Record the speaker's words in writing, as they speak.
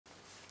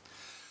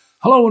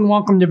Hello and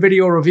welcome to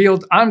Video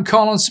Revealed. I'm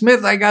Colin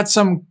Smith. I got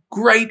some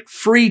great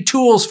free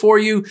tools for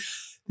you.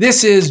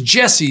 This is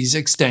Jesse's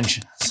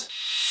Extensions.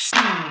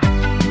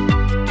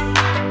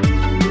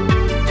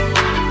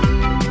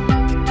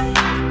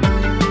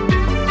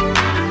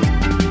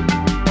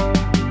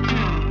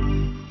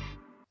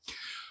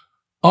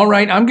 All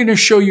right, I'm going to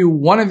show you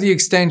one of the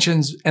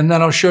extensions and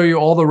then I'll show you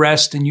all the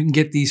rest and you can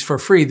get these for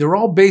free. They're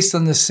all based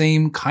on the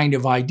same kind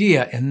of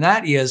idea, and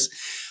that is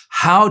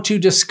how to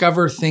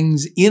discover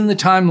things in the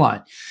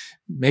timeline.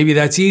 Maybe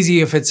that's easy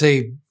if it's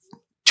a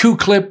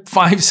 2-clip,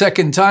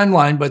 5-second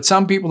timeline, but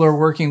some people are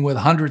working with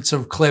hundreds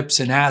of clips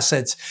and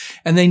assets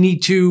and they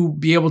need to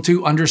be able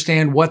to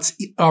understand what's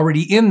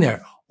already in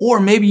there. Or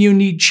maybe you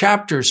need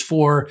chapters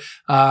for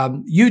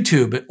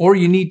YouTube, or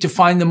you need to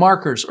find the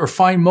markers or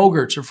find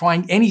mogarts or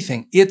find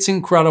anything. It's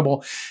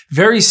incredible.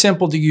 Very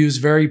simple to use,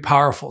 very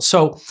powerful.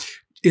 So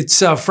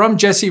it's from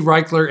Jesse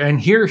Reichler,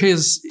 and here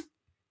is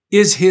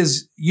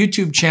his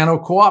YouTube channel,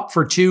 Co-op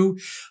for Two.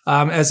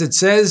 As it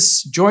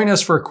says, join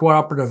us for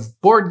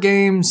cooperative board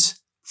games,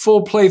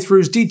 full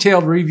playthroughs,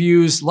 detailed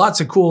reviews,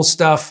 lots of cool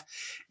stuff.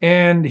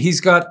 And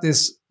he's got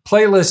this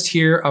playlist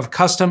here of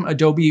custom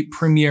Adobe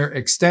Premiere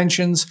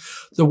extensions.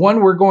 The one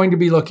we're going to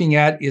be looking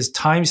at is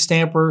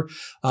Timestamper.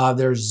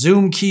 There's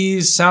Zoom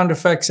keys, sound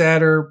effects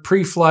adder,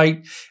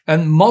 pre-flight,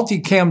 and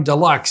Multicam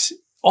Deluxe.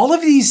 All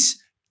of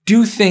these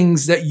do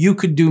things that you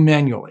could do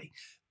manually,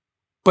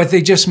 but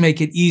they just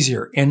make it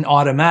easier and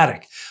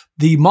automatic.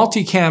 The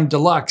Multicam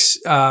Deluxe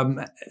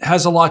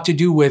has a lot to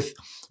do with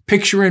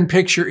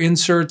picture-in-picture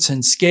inserts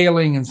and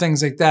scaling and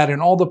things like that,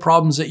 and all the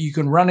problems that you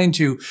can run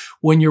into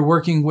when you're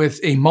working with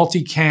a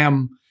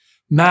multicam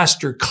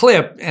master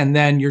clip and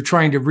then you're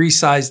trying to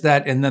resize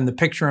that, and then the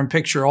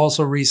picture-in-picture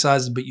also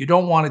resizes, but you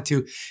don't want it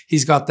to.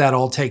 He's got that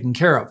all taken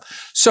care of.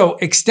 So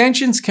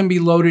extensions can be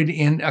loaded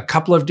in a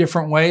couple of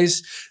different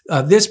ways.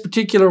 This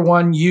particular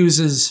one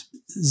uses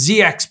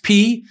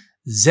ZXP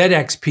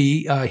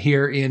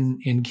here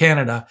in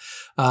Canada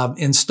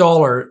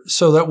installer,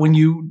 so that when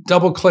you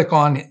double click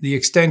on the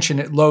extension,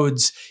 it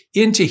loads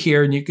into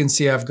here, and you can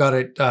see I've got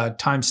it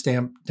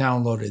timestamp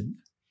downloaded,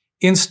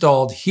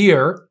 installed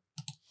here.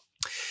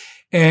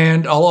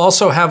 And I'll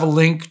also have a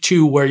link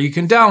to where you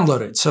can download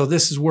it. So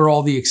this is where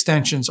all the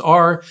extensions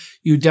are.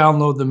 You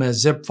download them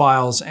as zip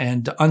files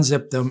and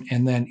unzip them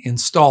and then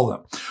install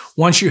them.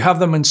 Once you have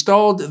them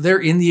installed, they're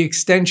in the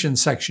extension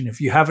section. If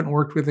you haven't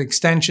worked with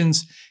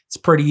extensions, it's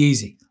pretty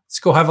easy.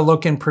 Let's go have a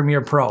look in Premiere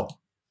Pro.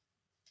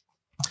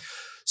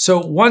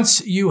 So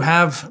once you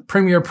have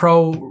Premiere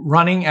Pro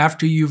running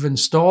after you've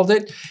installed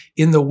it,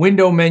 in the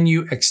window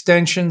menu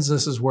extensions,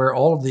 this is where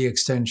all of the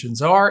extensions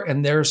are,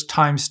 and there's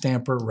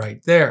Timestamper right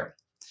there.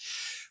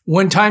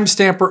 When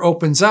Timestamper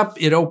opens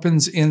up, it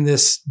opens in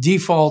this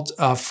default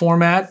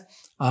format,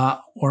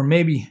 or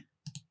maybe,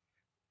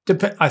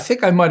 I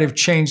think I might have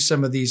changed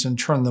some of these and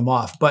turned them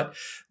off, but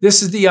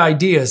this is the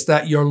idea, is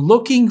that you're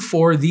looking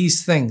for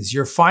these things.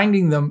 You're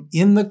finding them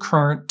in the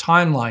current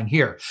timeline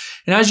here.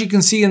 And as you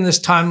can see in this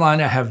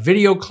timeline, I have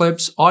video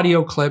clips,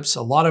 audio clips,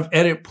 a lot of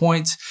edit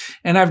points,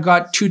 and I've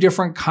got two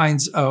different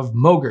kinds of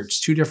mogarts,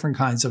 two different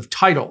kinds of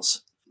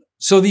titles.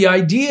 So the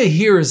idea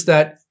here is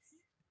that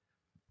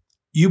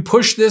you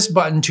push this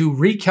button to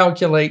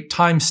recalculate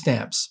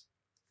timestamps.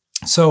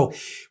 So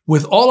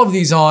with all of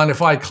these on,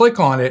 if I click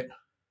on it,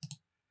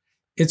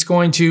 it's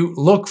going to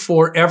look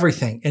for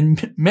everything.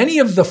 And many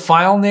of the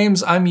file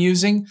names I'm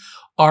using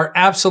are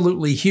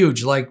absolutely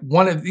huge. Like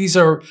these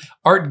are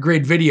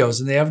Artgrid videos,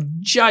 and they have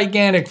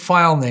gigantic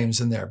file names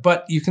in there,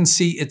 but you can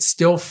see it's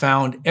still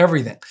found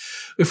everything.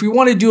 If we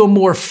want to do a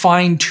more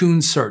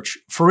fine-tuned search,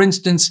 for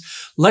instance,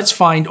 let's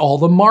find all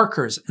the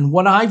markers. And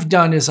what I've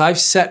done is I've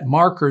set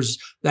markers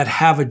that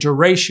have a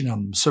duration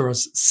on them. So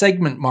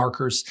segment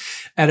markers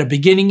at a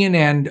beginning and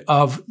end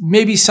of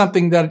maybe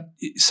something that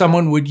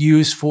someone would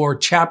use for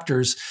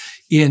chapters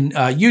in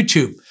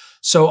YouTube.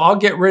 So I'll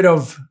get rid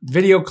of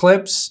video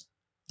clips,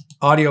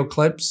 audio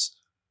clips,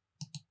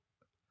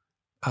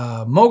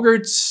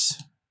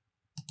 mogarts,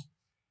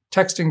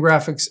 text and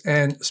graphics,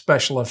 and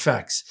special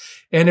effects.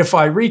 And if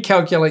I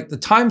recalculate the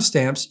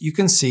timestamps, you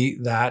can see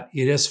that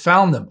it has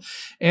found them.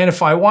 And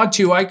if I want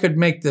to, I could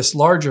make this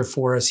larger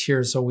for us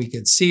here so we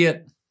could see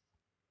it.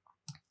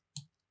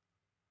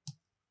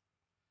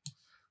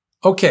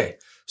 Okay,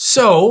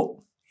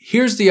 so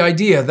here's the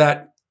idea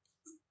that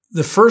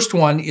the first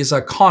one is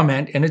a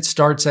comment and it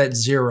starts at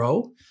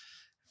 0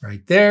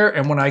 right there.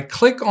 And when I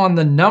click on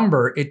the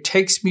number, it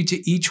takes me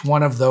to each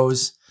one of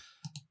those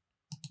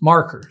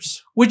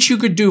markers, which you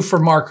could do for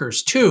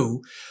markers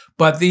too,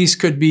 but these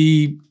could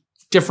be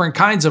different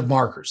kinds of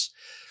markers.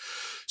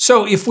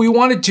 So if we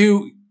wanted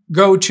to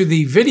go to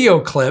the video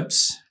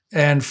clips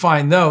and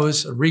find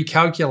those,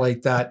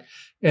 recalculate that,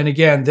 and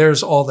again,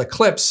 there's all the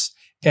clips.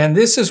 And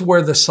this is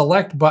where the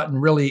select button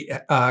really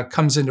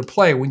comes into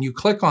play. When you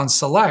click on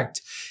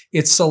select,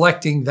 it's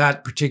selecting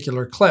that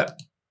particular clip.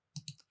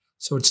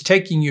 So it's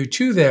taking you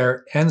to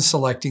there and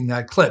selecting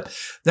that clip.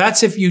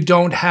 That's if you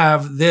don't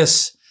have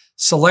this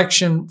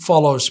selection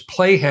follows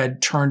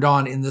playhead turned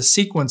on in the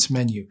sequence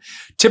menu.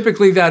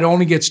 Typically, that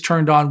only gets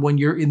turned on when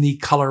you're in the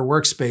color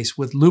workspace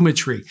with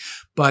Lumetri.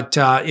 But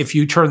if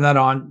you turn that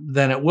on,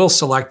 then it will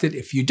select it.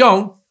 If you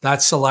don't,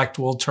 that select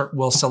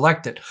will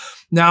select it.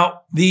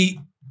 Now, the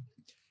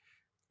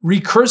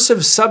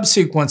recursive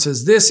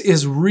subsequences, this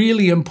is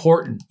really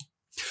important.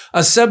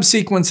 A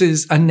subsequence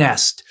is a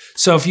nest.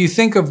 So if you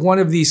think of one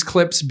of these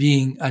clips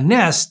being a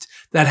nest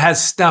that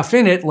has stuff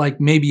in it,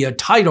 like maybe a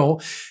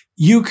title,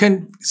 you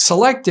can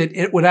select it.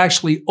 It would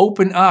actually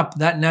open up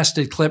that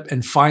nested clip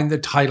and find the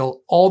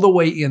title all the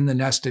way in the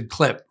nested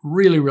clip.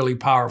 Really, really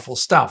powerful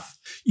stuff.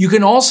 You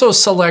can also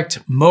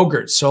select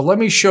Mogurts. So let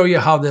me show you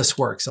how this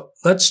works.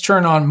 Let's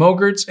turn on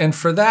Mogurts. And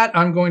for that,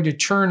 I'm going to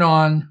turn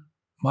on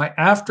my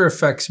After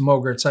Effects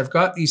Mogurts. I've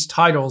got these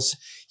titles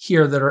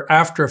here that are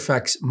After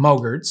Effects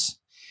Mogurts.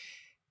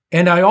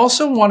 And I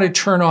also want to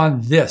turn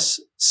on this,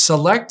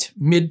 Select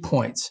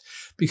Midpoints,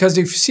 because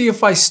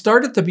if I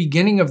start at the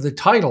beginning of the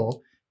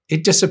title,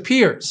 it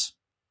disappears.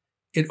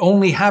 It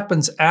only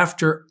happens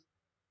after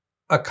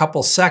a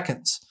couple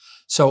seconds.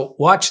 So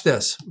watch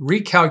this,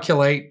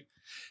 recalculate.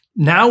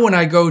 Now when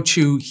I go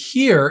to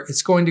here,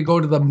 it's going to go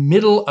to the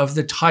middle of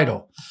the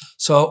title.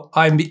 So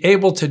I'm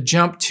able to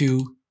jump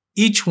to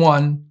each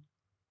one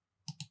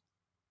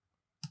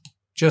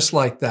just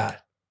like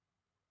that.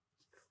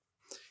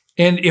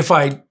 And if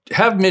I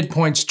have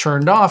midpoints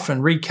turned off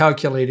and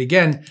recalculate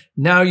again,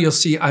 now you'll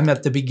see I'm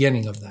at the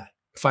beginning of that.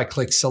 If I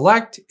click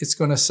select, it's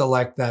going to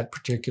select that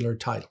particular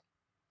title.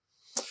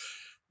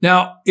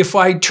 Now, if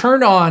I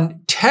turn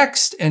on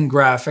text and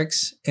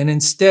graphics, and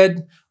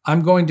instead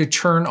I'm going to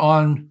turn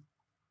on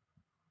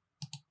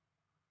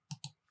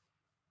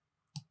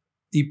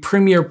the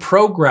Premiere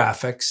Pro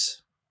graphics,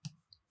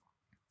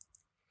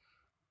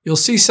 you'll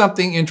see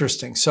something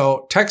interesting.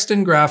 So text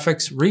and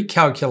graphics,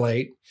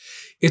 recalculate.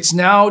 It's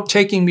now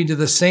taking me to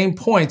the same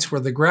points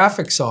where the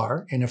graphics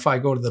are. And if I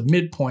go to the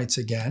midpoints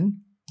again,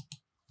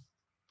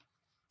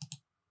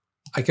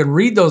 I can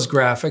read those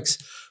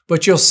graphics,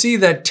 but you'll see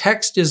that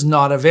text is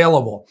not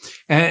available.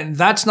 And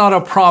that's not a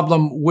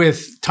problem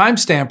with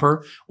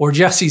Timestamper or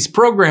Jesse's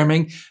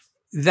programming.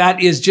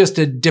 That is just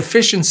a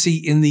deficiency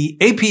in the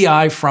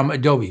API from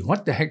Adobe.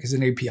 What the heck is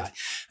an API?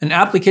 An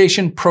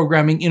application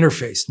programming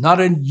interface, not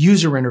a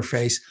user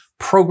interface,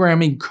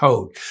 programming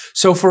code.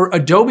 So for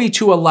Adobe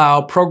to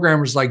allow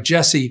programmers like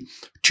Jesse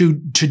to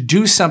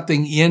do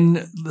something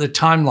in the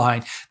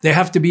timeline, they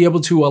have to be able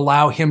to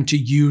allow him to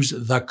use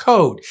the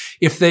code.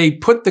 If they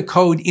put the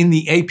code in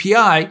the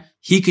API,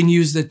 he can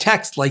use the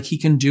text like he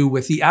can do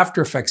with the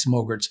After Effects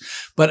Mogurts.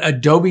 But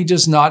Adobe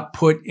does not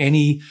put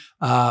any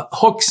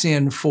hooks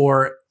in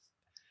for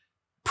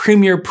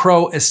Premiere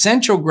Pro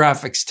Essential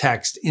Graphics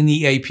text in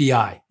the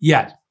API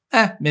yet.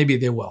 Maybe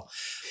they will.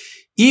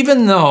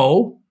 Even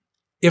though,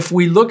 if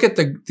we look at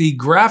the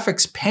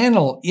graphics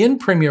panel in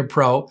Premiere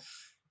Pro,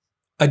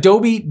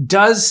 Adobe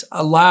does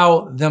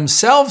allow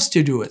themselves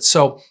to do it.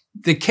 So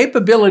the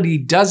capability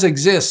does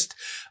exist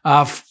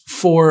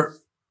for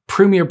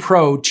Premiere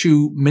Pro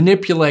to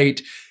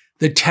manipulate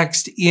the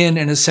text in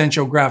an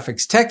Essential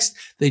Graphics text.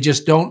 They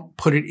just don't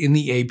put it in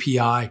the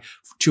API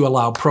to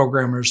allow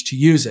programmers to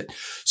use it.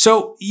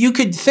 So you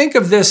could think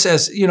of this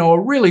as, a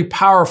really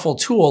powerful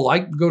tool. I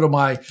go to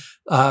my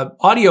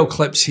audio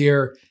clips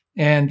here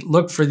and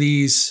look for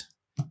these,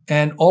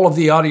 and all of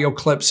the audio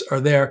clips are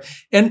there.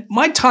 And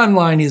my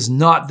timeline is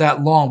not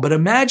that long, but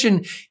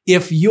imagine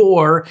if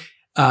you're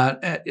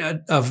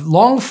a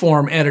long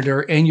form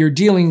editor and you're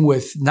dealing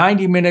with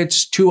 90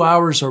 minutes, 2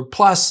 hours or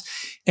plus,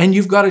 and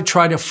you've got to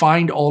try to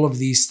find all of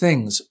these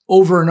things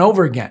over and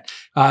over again.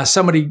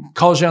 Somebody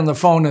calls you on the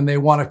phone and they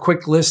want a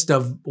quick list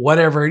of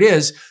whatever it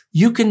is.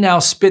 You can now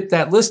spit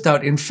that list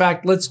out. In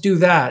fact, let's do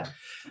that.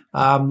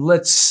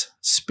 Let's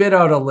spit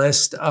out a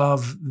list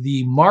of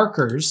the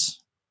markers.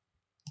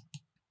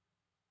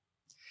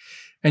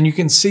 And you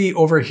can see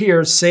over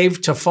here,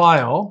 save to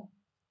file.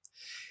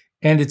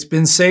 And it's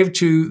been saved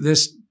to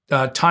this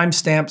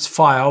timestamps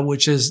file,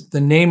 which is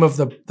the name of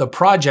the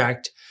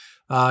project,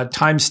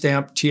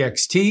 timestamp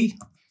txt.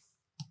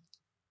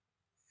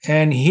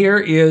 And here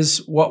is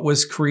what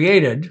was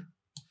created.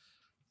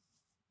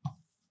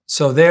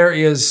 So there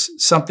is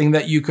something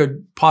that you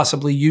could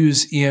possibly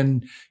use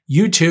in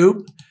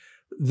YouTube.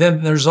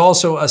 Then there's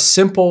also a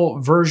simple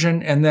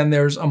version, and then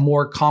there's a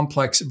more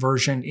complex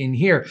version in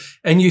here.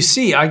 And you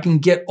see, I can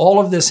get all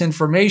of this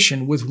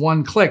information with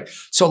one click.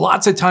 So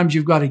lots of times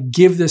you've got to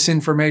give this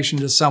information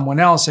to someone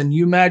else. And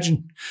you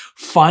imagine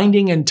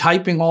finding and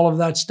typing all of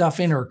that stuff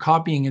in, or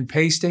copying and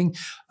pasting,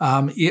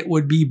 it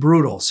would be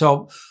brutal.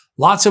 So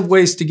lots of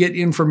ways to get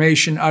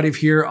information out of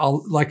here.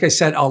 Like I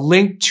said, I'll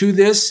link to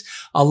this.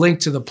 I'll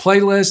link to the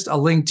playlist.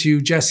 I'll link to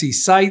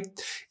Jesse's site.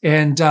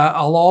 And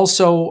I'll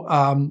also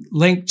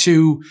link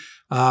to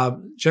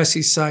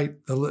Jesse's site.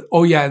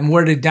 Oh, yeah, and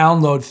where to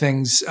download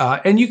things.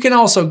 And you can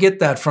also get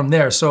that from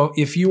there. So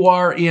if you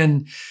are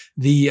in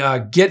the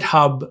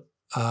GitHub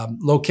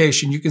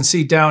location, you can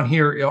see down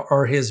here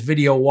are his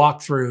video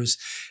walkthroughs.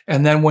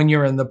 And then when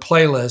you're in the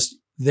playlist,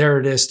 there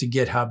it is to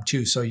GitHub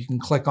too. So you can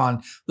click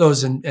on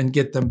those and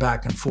get them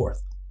back and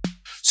forth.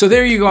 So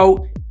there you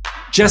go.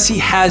 Jesse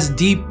has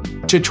deep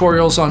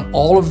tutorials on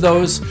all of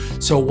those.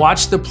 So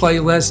watch the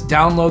playlist,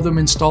 download them,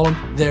 install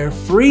them. They're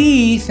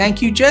free.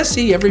 Thank you,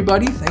 Jesse,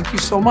 everybody. Thank you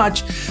so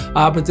much.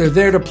 But they're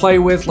there to play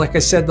with. Like I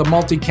said, the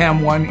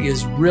multicam one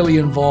is really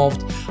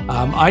involved.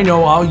 I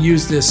know I'll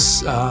use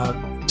this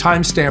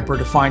timestamper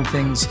to find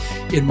things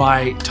in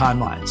my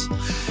timelines.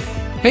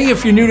 Hey,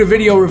 if you're new to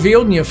Video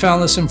Revealed and you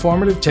found this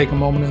informative, take a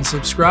moment and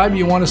subscribe.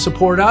 You want to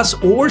support us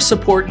or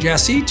support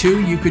Jesse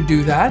too, you could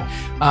do that.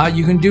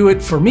 You can do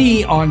it for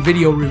me on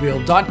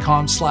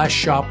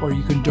videorevealed.com/shop, or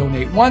you can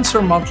donate once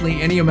or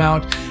monthly, any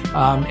amount.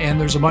 And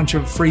there's a bunch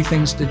of free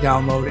things to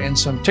download and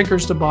some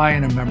tickers to buy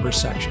in a member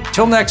section.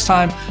 Till next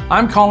time,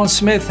 I'm Colin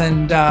Smith,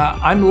 and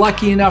I'm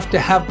lucky enough to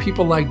have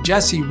people like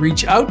Jesse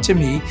reach out to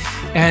me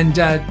and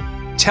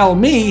tell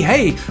me,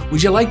 hey,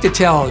 would you like to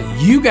tell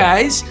you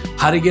guys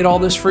how to get all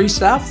this free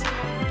stuff?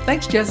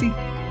 Thanks, Jesse.